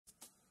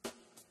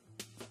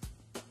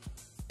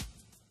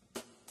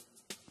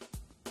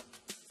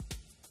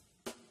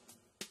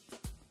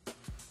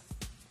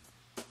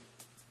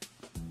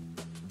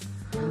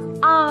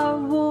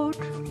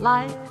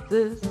like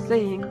to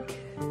think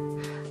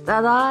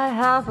that I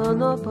have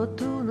an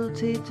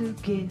opportunity to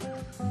give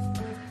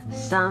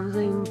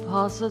something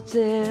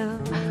positive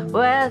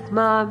with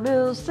my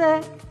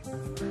music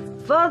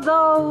for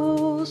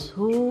those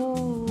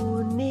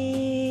who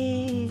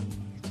need.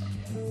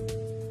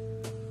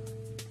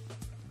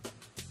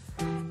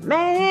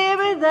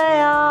 Maybe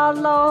they are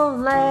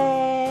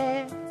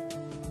lonely,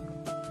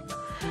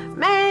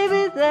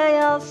 maybe they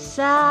are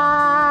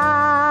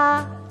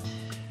sad,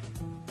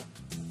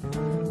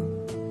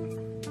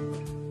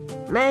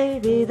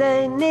 maybe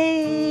they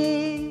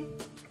need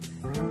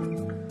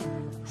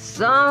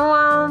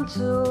someone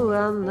to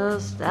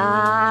understand,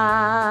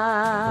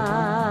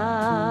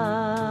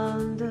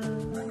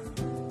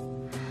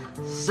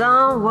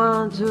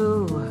 someone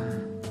to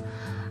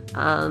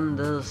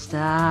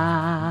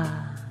understand.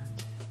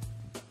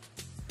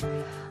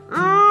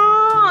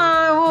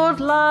 I would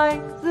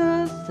like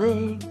to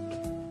think,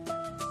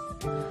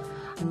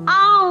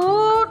 I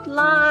would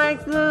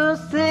like to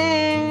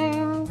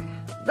think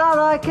that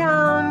I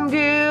can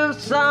give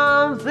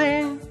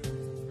something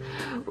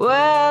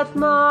with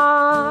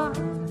my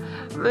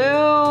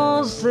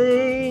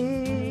music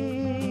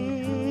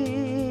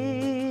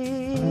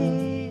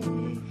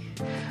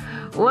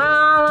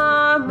while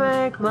I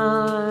make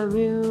my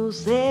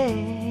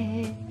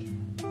music.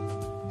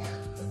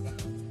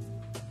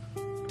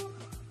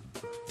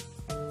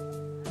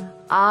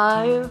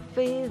 Are you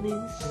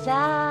feeling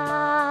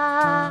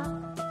sad,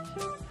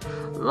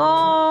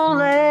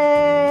 lonely?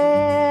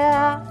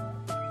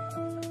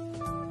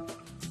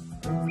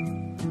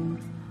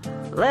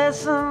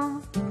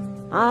 Listen,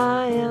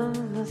 I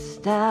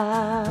understand.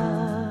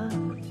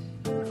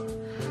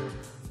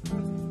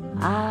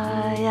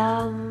 I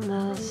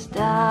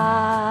understand.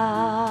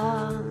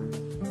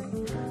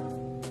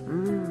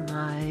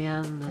 I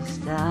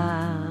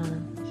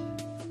understand.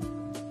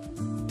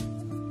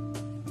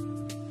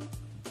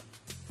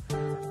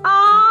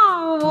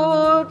 I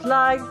would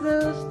like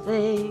to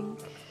think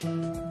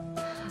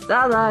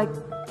that I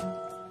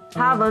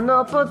have an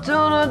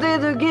opportunity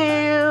to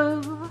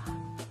give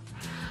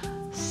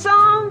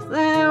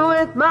something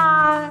with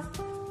my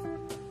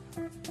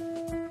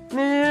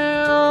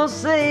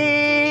music.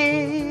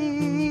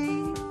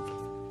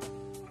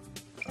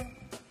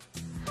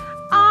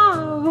 I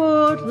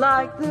would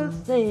like to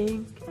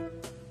think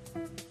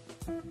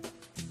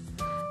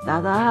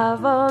that I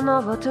have an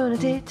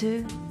opportunity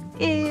to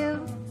give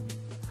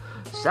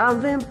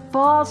something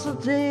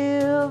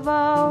positive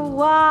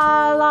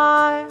while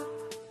I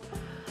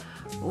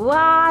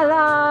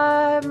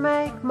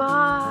make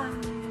my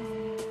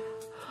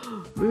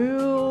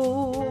music,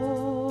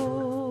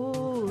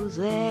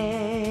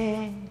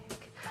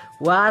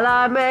 while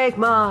I make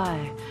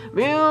my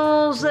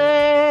music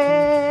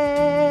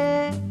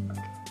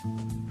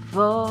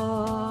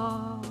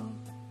for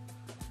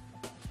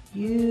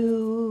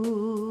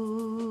you.